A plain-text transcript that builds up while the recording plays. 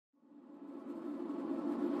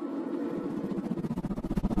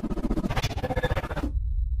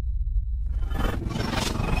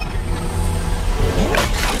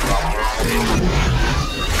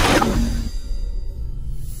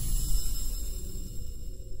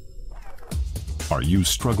Are you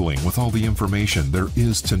struggling with all the information there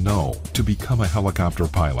is to know to become a helicopter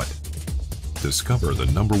pilot? Discover the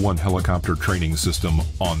 #1 helicopter training system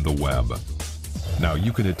on the web. Now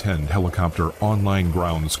you can attend Helicopter Online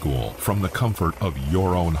Ground School from the comfort of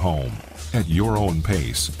your own home, at your own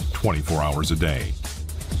pace, 24 hours a day.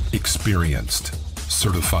 Experienced,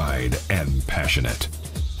 certified, and passionate.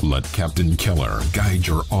 Let Captain Keller guide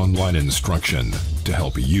your online instruction to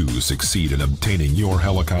help you succeed in obtaining your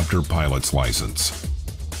helicopter pilot's license.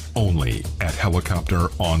 Only at Helicopter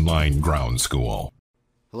Online Ground School.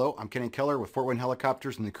 Hello, I'm Kenny Keller with Fort Wayne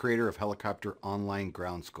Helicopters and the creator of Helicopter Online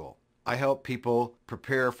Ground School. I help people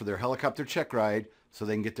prepare for their helicopter check ride so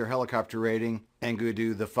they can get their helicopter rating and go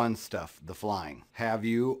do the fun stuff, the flying. Have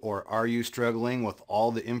you or are you struggling with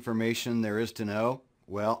all the information there is to know?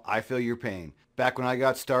 Well, I feel your pain. Back when I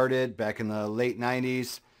got started, back in the late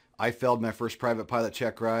 90s, I failed my first private pilot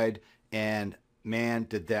check ride, and man,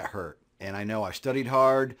 did that hurt. And I know I studied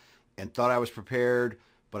hard and thought I was prepared,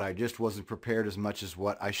 but I just wasn't prepared as much as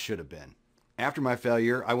what I should have been. After my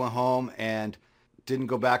failure, I went home and didn't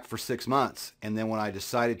go back for 6 months. And then when I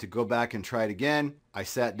decided to go back and try it again, I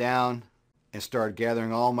sat down and started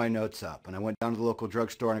gathering all my notes up. And I went down to the local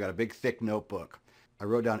drugstore and I got a big thick notebook. I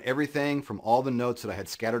wrote down everything from all the notes that I had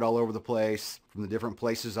scattered all over the place, from the different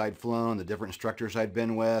places I'd flown, the different instructors I'd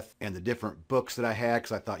been with, and the different books that I had,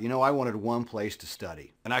 because I thought, I wanted one place to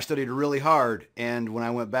study. And I studied really hard, and when I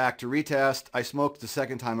went back to retest, I smoked the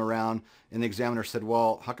second time around, and the examiner said,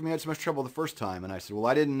 well, how come you had so much trouble the first time? And I said, well,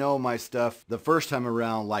 I didn't know my stuff the first time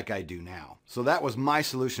around like I do now. So that was my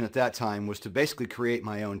solution at that time, was to basically create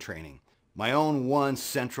my own training, my own one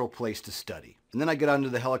central place to study. And then I get out into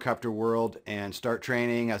the helicopter world and start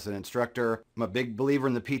training as an instructor. I'm a big believer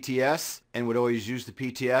in the PTS and would always use the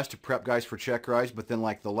PTS to prep guys for check rides. But then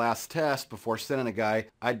like the last test before sending a guy,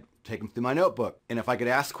 I'd take them through my notebook. And if I could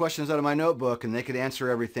ask questions out of my notebook and they could answer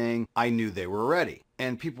everything, I knew they were ready.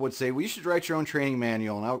 And people would say, well, you should write your own training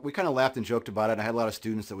manual. And we kind of laughed and joked about it. I had a lot of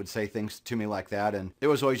students that would say things to me like that. And it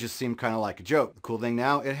was always just seemed kind of like a joke. The cool thing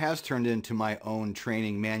now, it has turned into my own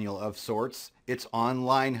training manual of sorts. It's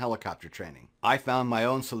online helicopter training. I found my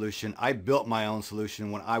own solution. I built my own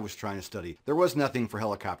solution when I was trying to study. There was nothing for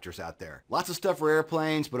helicopters out there. Lots of stuff for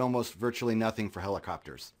airplanes, but almost virtually nothing for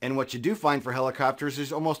helicopters. And what you do find for helicopters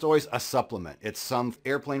is almost always a supplement. It's some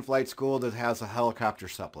airplane flight school that has a helicopter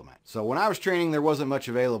supplement. So when I was training, there wasn't much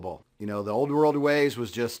available. The old world ways was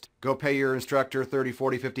just go pay your instructor 30,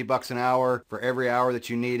 40, 50 bucks an hour for every hour that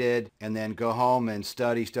you needed, and then go home and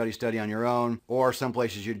study on your own. Or some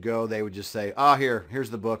places you'd go, they would just say, here's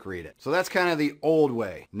the book, read it. So that's kind of the old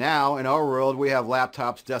way. Now, in our world, we have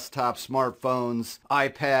laptops, desktops, smartphones,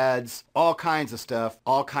 iPads, all kinds of stuff,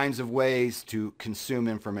 all kinds of ways to consume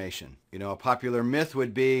information. A popular myth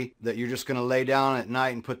would be that you're just going to lay down at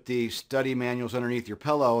night and put the study manuals underneath your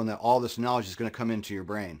pillow and that all this knowledge is going to come into your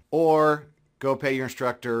brain. Or go pay your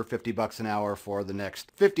instructor 50 bucks an hour for the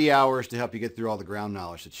next 50 hours to help you get through all the ground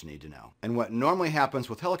knowledge that you need to know. And what normally happens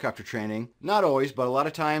with helicopter training, not always, but a lot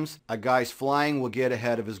of times, a guy's flying will get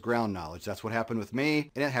ahead of his ground knowledge. That's what happened with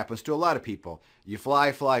me, and it happens to a lot of people. You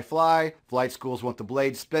fly. Flight schools want the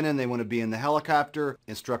blades spinning. They want to be in the helicopter.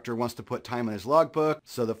 Instructor wants to put time in his logbook.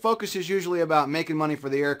 So the focus is usually about making money for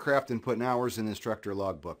the aircraft and putting hours in the instructor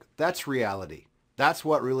logbook. That's reality. That's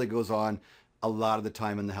what really goes on a lot of the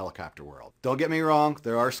time in the helicopter world. Don't get me wrong,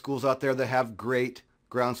 there are schools out there that have great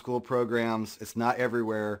ground school programs. It's not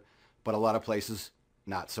everywhere, but a lot of places,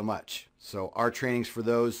 not so much. So our training's for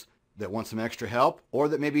those that want some extra help or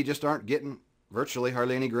that maybe just aren't getting virtually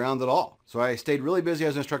hardly any ground at all. So I stayed really busy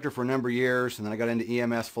as an instructor for a number of years, and then I got into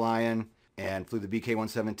EMS flying and flew the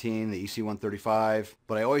BK-117, the EC-135,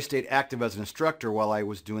 but I always stayed active as an instructor while I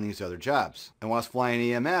was doing these other jobs. And while I was flying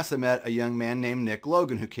EMS, I met a young man named Nick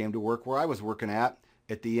Logan who came to work where I was working at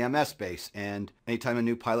the EMS base. And anytime a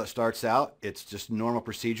new pilot starts out, it's just normal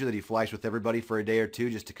procedure that he flies with everybody for a day or two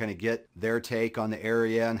just to kind of get their take on the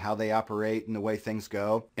area and how they operate and the way things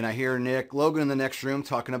go. And I hear Nick Logan in the next room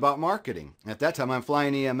talking about marketing. At that time, I'm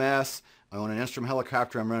flying EMS. I own an Instrom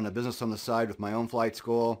helicopter. I'm running a business on the side with my own flight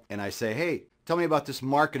school. And I say, hey, tell me about this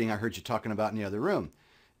marketing I heard you talking about in the other room.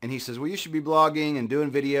 And he says, well, you should be blogging and doing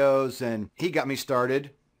videos. And he got me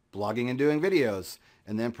started blogging and doing videos.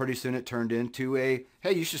 And then pretty soon it turned into hey,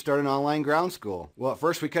 you should start an online ground school. Well, at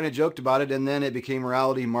first we kind of joked about it, and then it became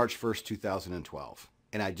reality March 1st, 2012.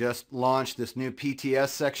 And I just launched this new PTS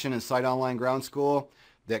section inside Online Ground School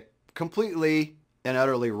that completely and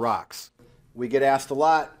utterly rocks. We get asked a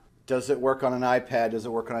lot, does it work on an iPad? Does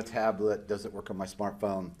it work on a tablet? Does it work on my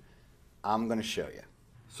smartphone? I'm going to show you.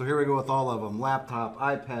 So here we go with all of them. Laptop,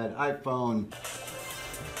 iPad, iPhone.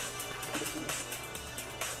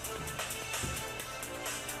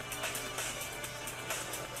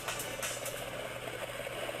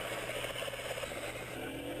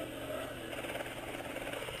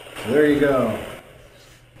 There you go.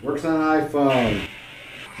 Works on an iPhone.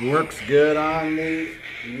 Works good on the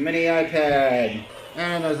mini iPad.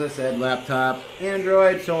 And as I said, laptop,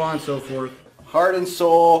 Android, so on and so forth. Heart and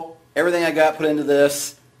soul, everything I got put into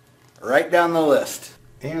this, right down the list.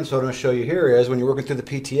 And so what I'm going to show you here is when you're working through the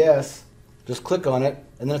PTS, just click on it,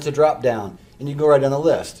 and then it's a drop down, and you go right down the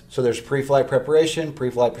list. So there's pre-flight preparation,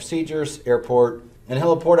 pre-flight procedures, airport, and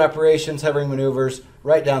heliport operations, hovering maneuvers,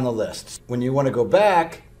 right down the list. When you want to go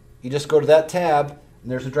back, you just go to that tab,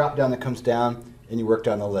 and there's a drop down that comes down, and you work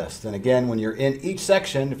down the list. And again, when you're in each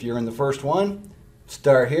section, if you're in the first one,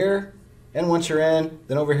 start here, and once you're in,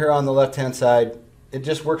 then over here on the left-hand side, it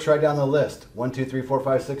just works right down the list. 1, 2, 3, 4,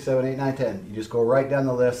 5, 6, 7, 8, 9, 10. You just go right down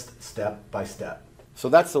the list, step by step. So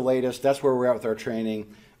that's the latest. That's where we're at with our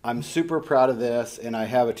training. I'm super proud of this, and I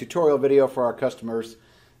have a tutorial video for our customers.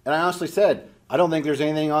 And I honestly said, I don't think there's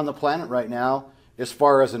anything on the planet right now as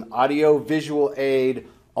far as an audio-visual aid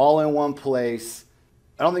all in one place.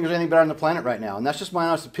 I don't think there's anything better on the planet right now, and that's just my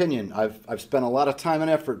honest opinion. I've spent a lot of time and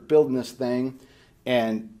effort building this thing,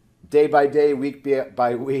 and day by day, week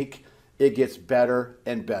by week, it gets better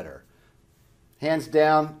and better. Hands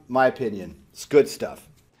down, my opinion. It's good stuff.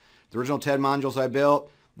 The original TED modules I built,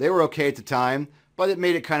 they were okay at the time, but it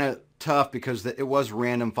made it kind of tough because it was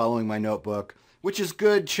random following my notebook, which is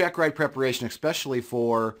good check ride preparation, especially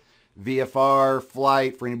for VFR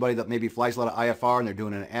flight, for anybody that maybe flies a lot of IFR and they're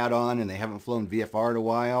doing an add-on and they haven't flown VFR in a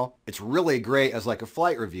while. It's really great as like a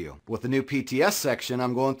flight review. With the new PTS section,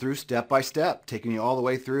 I'm going through step by step, taking you all the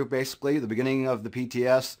way through basically the beginning of the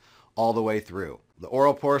PTS all the way through. The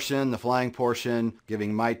oral portion, the flying portion,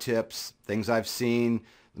 giving my tips, things I've seen,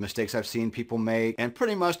 the mistakes I've seen people make, and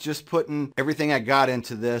pretty much just putting everything I got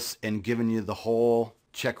into this and giving you the whole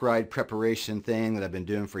check ride preparation thing that I've been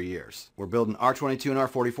doing for years. We're building R22 and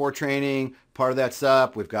R44 training. Part of that's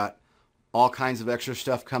up. We've got all kinds of extra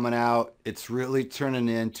stuff coming out. It's really turning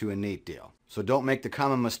into a neat deal. So don't make the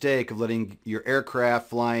common mistake of letting your aircraft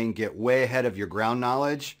flying get way ahead of your ground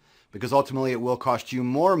knowledge, because ultimately it will cost you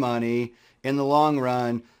more money in the long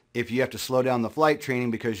run if you have to slow down the flight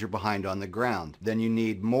training because you're behind on the ground. Then you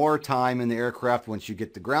need more time in the aircraft once you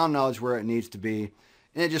get the ground knowledge where it needs to be,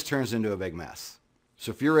 and it just turns into a big mess.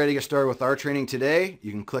 So if you're ready to get started with our training today, you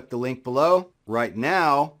can click the link below. Right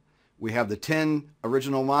now, we have the 10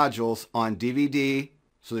 original modules on DVD.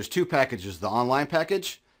 So there's two packages, the online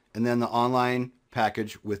package and then the online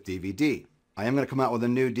package with DVD. I am going to come out with a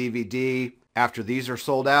new DVD after these are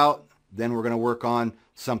sold out. Then we're going to work on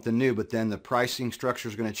something new, but then the pricing structure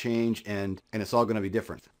is going to change and it's all going to be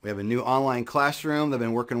different. We have a new online classroom. They've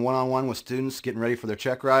been working one-on-one with students, getting ready for their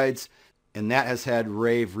check rides, and that has had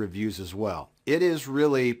rave reviews as well. It is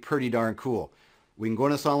really pretty darn cool. We can go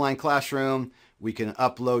in this online classroom. We can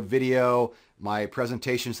upload video, my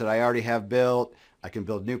presentations that I already have built. I can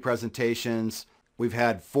build new presentations. We've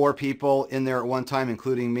had 4 people in there at one time,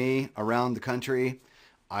 including me, around the country.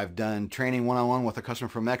 I've done training one-on-one with a customer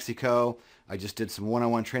from Mexico. I just did some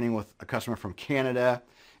one-on-one training with a customer from Canada,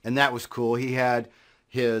 and that was cool. He had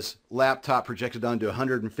his laptop projected onto a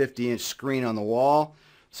 150-inch screen on the wall.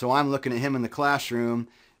 So I'm looking at him in the classroom,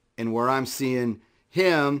 and where I'm seeing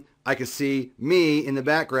him, I can see me in the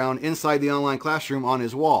background inside the online classroom on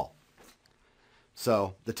his wall.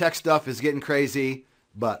 So the tech stuff is getting crazy,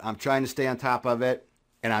 but I'm trying to stay on top of it,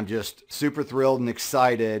 and I'm just super thrilled and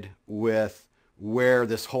excited with where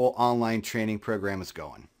this whole online training program is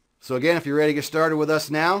going. So again, if you're ready to get started with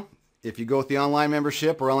us now, if you go with the online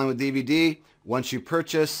membership or online with DVD, once you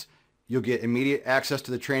purchase, you'll get immediate access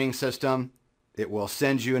to the training system. It will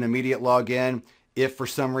send you an immediate login. If for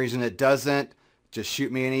some reason it doesn't, just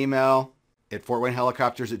shoot me an email at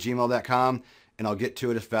fortwaynehelicopters@gmail.com and I'll get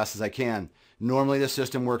to it as fast as I can. Normally the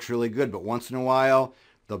system works really good, but once in a while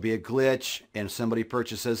there'll be a glitch and somebody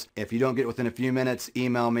purchases. If you don't get it within a few minutes,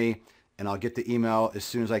 email me and I'll get the email as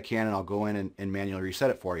soon as I can, and I'll go in and manually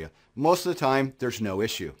reset it for you. Most of the time, there's no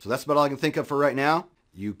issue. So that's about all I can think of for right now.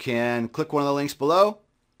 You can click one of the links below,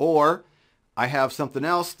 or I have something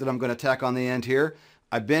else that I'm going to tack on the end here.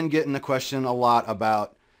 I've been getting the question a lot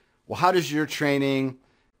about, well, how does your training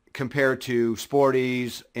compare to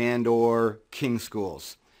Sporty's and or King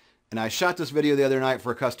schools? And I shot this video the other night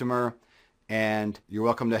for a customer, and you're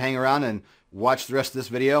welcome to hang around and watch the rest of this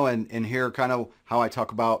video and hear kind of how I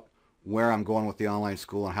talk about where I'm going with the online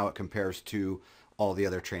school and how it compares to all the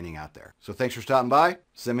other training out there. So thanks for stopping by.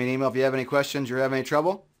 Send me an email if you have any questions or have any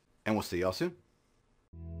trouble, and we'll see y'all soon.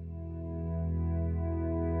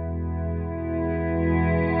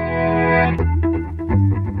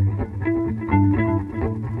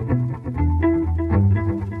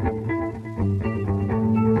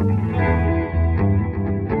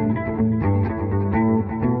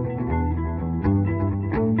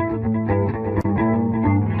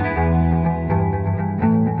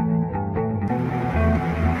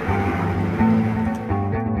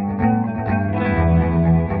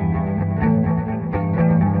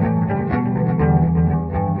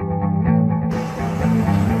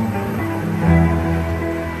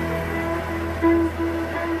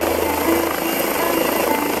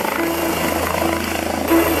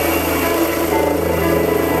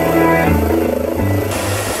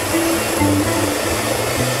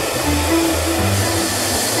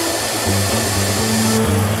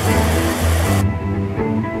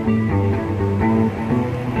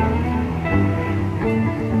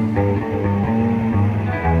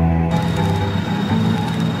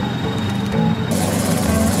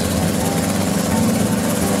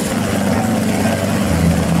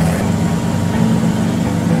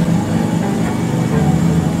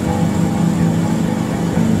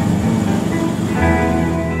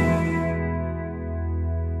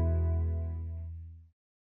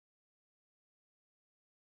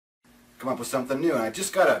 come up with something new. And I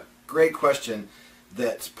just got a great question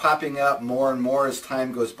that's popping up more and more as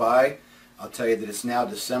time goes by. I'll tell you that it's now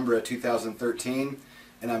December of 2013,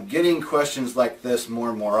 and I'm getting questions like this more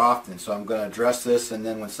and more often. So I'm going to address this, and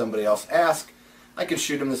then when somebody else asks, I can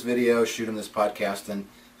shoot them this video, shoot them this podcast, and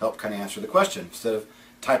help kind of answer the question instead of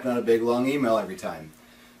typing out a big long email every time.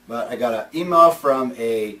 But I got an email from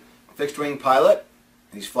a fixed-wing pilot.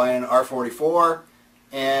 He's flying an R-44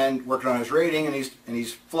 and working on his rating, and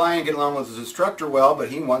he's flying, getting along with his instructor well, but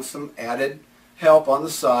he wants some added help on the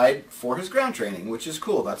side for his ground training, which is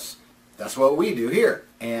cool. That's what we do here.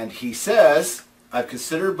 And he says, I've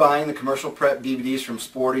considered buying the commercial prep DVDs from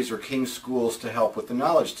Sporty's or King's schools to help with the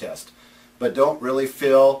knowledge test, but don't really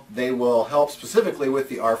feel they will help specifically with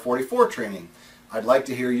the R-44 training. I'd like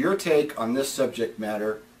to hear your take on this subject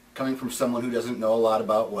matter coming from someone who doesn't know a lot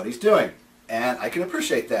about what he's doing. And I can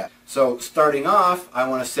appreciate that. So starting off, I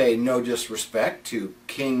want to say no disrespect to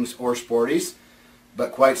King's or Sporty's,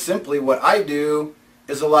 but quite simply what I do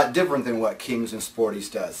is a lot different than what King's and Sporty's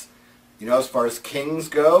does. You know, as far as King's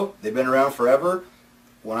go, they've been around forever.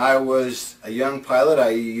 When I was a young pilot, I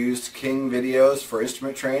used King videos for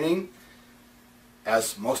instrument training,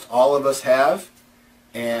 as most all of us have,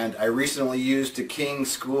 and I recently used the King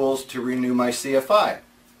schools to renew my CFI.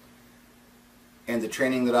 And the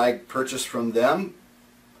training that I purchased from them,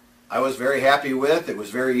 I was very happy with. It was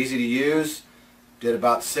very easy to use. Did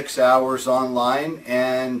about 6 hours online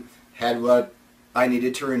and had what I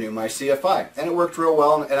needed to renew my CFI. And it worked real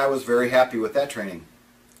well, and I was very happy with that training.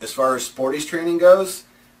 As far as Sporty's training goes,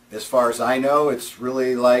 as far as I know, it's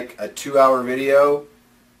really like a 2-hour video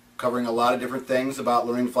covering a lot of different things about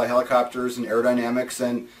learning to fly helicopters and aerodynamics,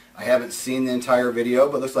 and I haven't seen the entire video,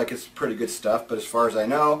 but it looks like it's pretty good stuff. But as far as I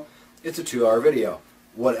know, it's a 2-hour video.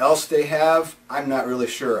 What else they have, I'm not really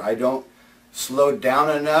sure. I don't slow down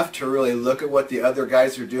enough to really look at what the other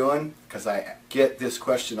guys are doing, because I get this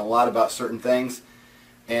question a lot about certain things,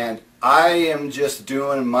 and I am just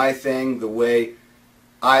doing my thing the way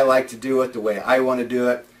I like to do it, the way I want to do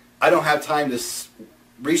it. I don't have time to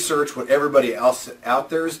research what everybody else out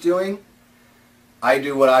there is doing. I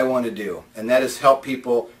do what I want to do, and that is help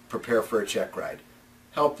people prepare for a check ride.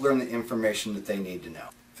 Help learn the information that they need to know.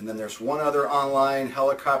 And then there's one other online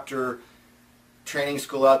helicopter training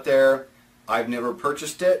school out there. I've never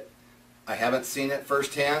purchased it. I haven't seen it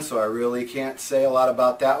firsthand, so I really can't say a lot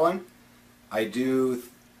about that one. I do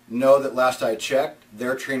know that last I checked,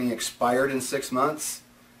 their training expired in 6 months.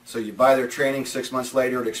 So you buy their training, 6 months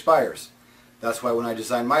later it expires. That's why when I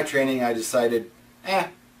designed my training, I decided,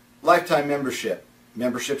 lifetime membership.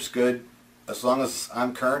 Membership's good as long as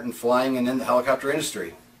I'm current and flying and in the helicopter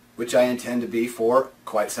industry, which I intend to be for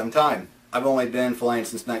quite some time. I've only been flying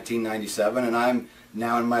since 1997, and I'm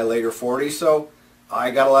now in my later 40s, so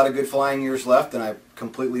I got a lot of good flying years left, and I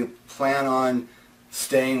completely plan on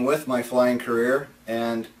staying with my flying career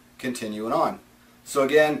and continuing on. So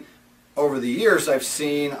again, over the years, I've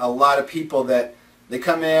seen a lot of people that they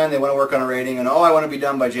come in, they want to work on a rating, and I want to be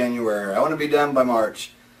done by January, I want to be done by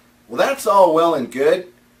March. Well, that's all well and good,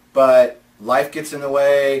 but life gets in the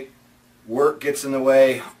way, work gets in the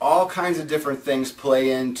way, all kinds of different things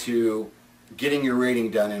play into getting your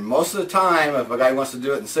rating done. And most of the time, if a guy wants to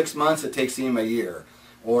do it in 6 months, it takes him a year.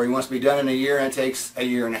 Or he wants to be done in a year, and it takes a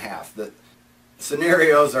year and a half. The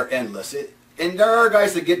scenarios are endless. And there are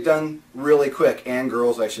guys that get done really quick, and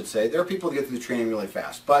girls, I should say. There are people that get through the training really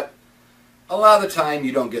fast. But a lot of the time,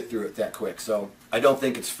 you don't get through it that quick. So I don't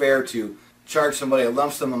think it's fair to charge somebody a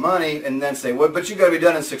lump sum of money and then say, well, but you got to be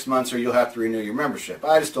done in 6 months or you'll have to renew your membership.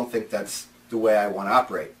 I just don't think that's the way I want to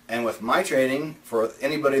operate. And with my training, for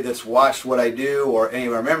anybody that's watched what I do, or any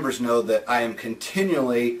of our members know that I am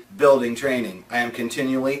continually building training. I am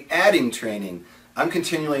continually adding training. I'm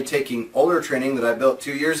continually taking older training that I built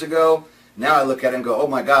 2 years ago. Now I look at it and go, oh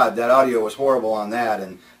my God, that audio was horrible on that,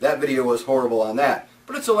 and that video was horrible on that.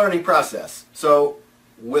 But it's a learning process. So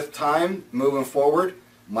with time, moving forward,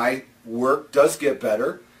 my work does get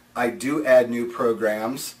better. I do add new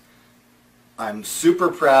programs. I'm super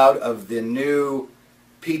proud of the new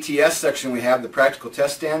PTS section we have, the practical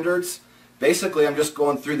test standards. Basically, I'm just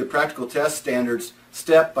going through the practical test standards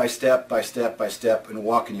step by step by step by step and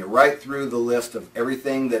walking you right through the list of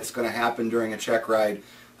everything that's going to happen during a check ride,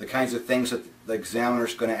 the kinds of things that the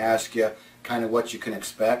examiner's going to ask you, kind of what you can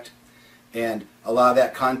expect. And a lot of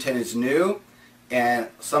that content is new, and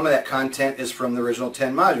some of that content is from the original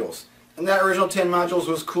 10 modules. And that original 10 modules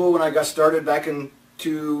was cool when I got started back in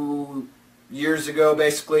 2 years ago,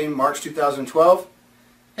 basically, March 2012.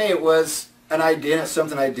 Hey, it was an idea, and it's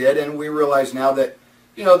something I did, and we realize now that,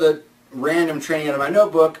 you know, the random training out of my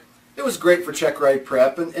notebook, it was great for check ride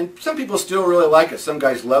prep, and some people still really like it. Some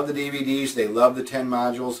guys love the DVDs, they love the 10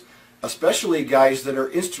 modules, especially guys that are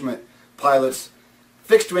instrument pilots,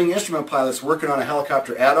 fixed-wing instrument pilots working on a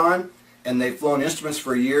helicopter add-on, and they've flown instruments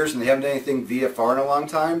for years and they haven't done anything VFR in a long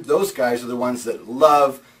time. Those guys are the ones that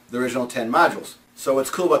love the original 10 modules. So what's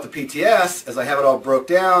cool about the PTS is I have it all broke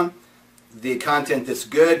down, the content that's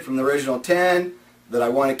good from the original 10 that I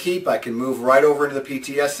want to keep, I can move right over into the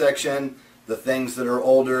PTS section. The things that are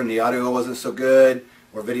older and the audio wasn't so good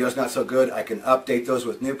or video's not so good, I can update those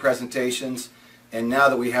with new presentations. And now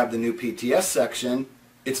that we have the new PTS section,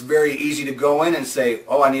 it's very easy to go in and say,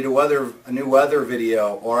 oh, I need a new weather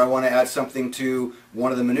video, or I want to add something to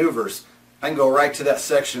one of the maneuvers. I can go right to that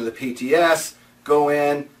section of the PTS, go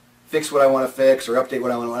in, fix what I want to fix or update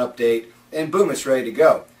what I want to update, and boom, it's ready to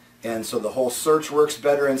go. And so the whole search works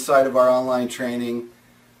better inside of our online training.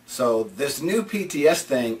 So this new PTS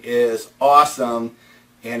thing is awesome,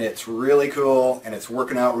 and it's really cool, and it's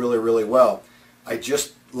working out really, really well. I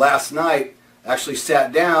just last night actually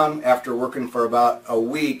sat down after working for about a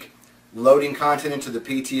week loading content into the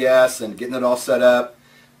PTS and getting it all set up.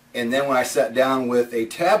 And then when I sat down with a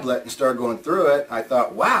tablet and started going through it, I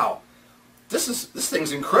thought, wow, this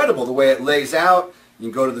thing's incredible the way it lays out. You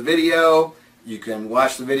can go to the video, you can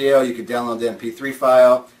watch the video, you can download the MP3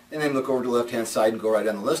 file, and then look over to the left-hand side and go right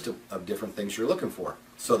down the list of different things you're looking for.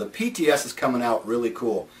 So the PTS is coming out really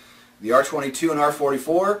cool. The R22 and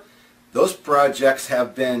R44, those projects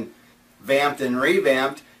have been vamped and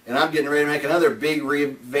revamped, and I'm getting ready to make another big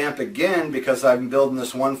revamp again because I'm building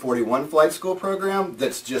this 141 flight school program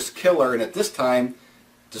that's just killer. And at this time,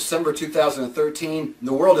 December 2013,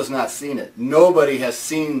 the world has not seen it. Nobody has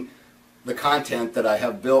seen the content that I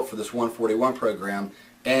have built for this 141 program,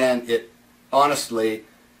 and it honestly,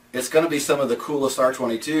 it's going to be some of the coolest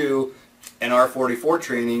R22 and R44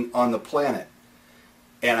 training on the planet.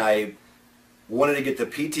 And I wanted to get the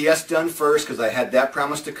PTS done first because I had that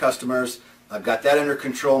promised to customers. I've got that under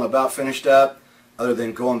control and about finished up, other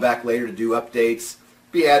than going back later to do updates.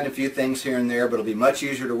 Be adding a few things here and there, but it'll be much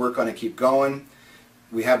easier to work on and keep going.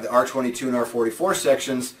 We have the R22 and R44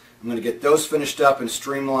 sections. I'm going to get those finished up and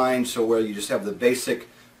streamlined so where you just have the basic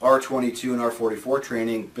R22 and R44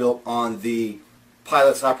 training built on the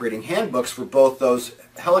pilot's operating handbooks for both those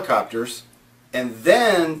helicopters. And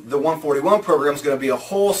then the 141 program is going to be a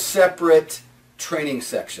whole separate training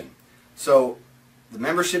section. So the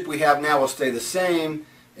membership we have now will stay the same,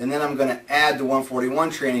 and then I'm going to add the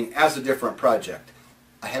 141 training as a different project.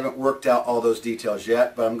 I haven't worked out all those details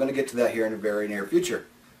yet, but I'm going to get to that here in the very near future.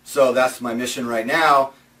 So that's my mission right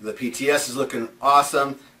now. The PTS is looking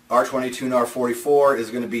awesome. R22 and R44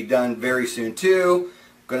 is going to be done very soon too.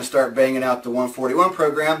 Going to start banging out the 141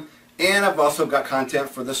 program, and I've also got content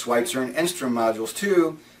for the Schweitzer and Enstrom modules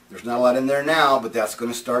too. There's not a lot in there now, but that's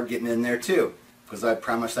going to start getting in there too, because I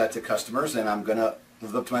promised that to customers, and I'm going to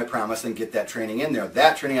live up to my promise and get that training in there.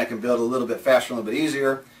 That training I can build a little bit faster, a little bit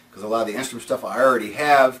easier, because a lot of the Enstrom stuff I already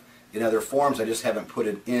have in other forms. I just haven't put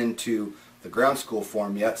it into the ground school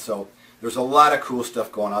form yet, so there's a lot of cool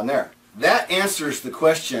stuff going on there. That answers the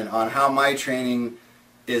question on how my training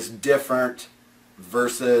is different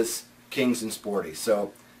versus Kings and Sporty.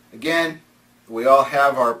 So again, we all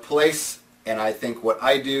have our place, and I think what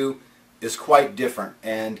I do is quite different.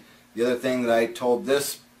 And the other thing that I told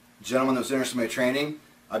this gentleman that was interested in my training,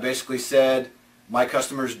 I basically said, my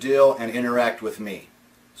customers deal and interact with me.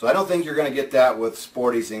 So I don't think you're going to get that with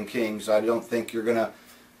Sporties and Kings. I don't think you're going to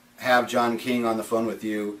have John King on the phone with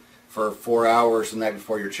you for 4 hours the night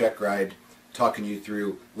before your check ride, talking you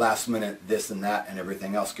through last minute this and that and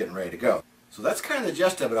everything else getting ready to go. So that's kind of the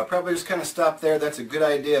gist of it. I'll probably just kind of stop there. That's a good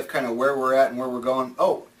idea of kind of where we're at and where we're going.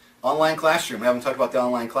 Oh, online classroom. We haven't talked about the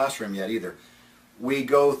online classroom yet either. We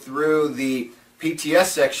go through the PTS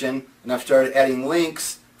section, and I've started adding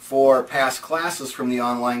links for past classes from the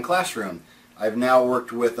online classroom. I've now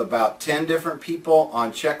worked with about 10 different people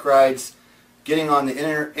on check rides, getting on the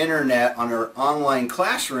internet on our online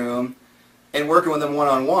classroom and working with them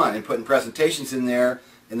one-on-one and putting presentations in there,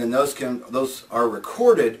 and then those are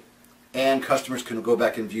recorded, and customers can go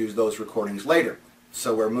back and view those recordings later.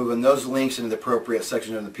 So we're moving those links into the appropriate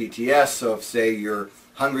section of the PTS. So if, say, you're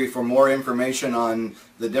hungry for more information on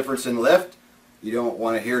the difference in lift, you don't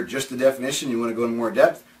want to hear just the definition, you want to go in more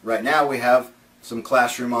depth, right now we have some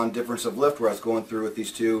classroom on difference of lift where I was going through with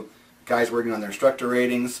these two guys working on their instructor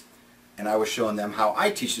ratings, and I was showing them how I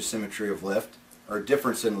teach the symmetry of lift, or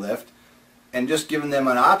difference in lift, and just giving them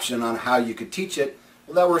an option on how you could teach it.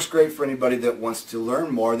 Well, that works great for anybody that wants to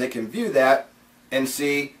learn more. They can view that and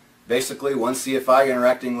see basically one CFI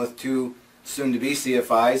interacting with two soon-to-be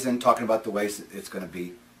CFIs and talking about the ways that it's going to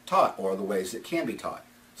be taught or the ways it can be taught.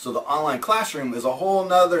 So the online classroom is a whole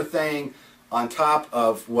nother thing on top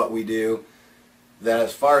of what we do that,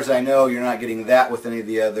 as far as I know, you're not getting that with any of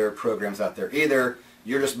the other programs out there either.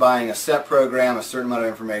 You're just buying a set program, a certain amount of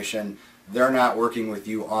information. They're not working with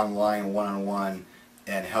you online one-on-one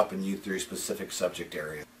and helping you through specific subject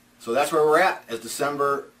areas. So that's where we're at as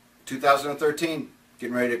December 2013,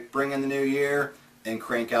 getting ready to bring in the new year and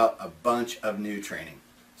crank out a bunch of new training.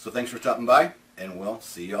 So thanks for stopping by, and we'll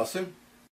see you all soon.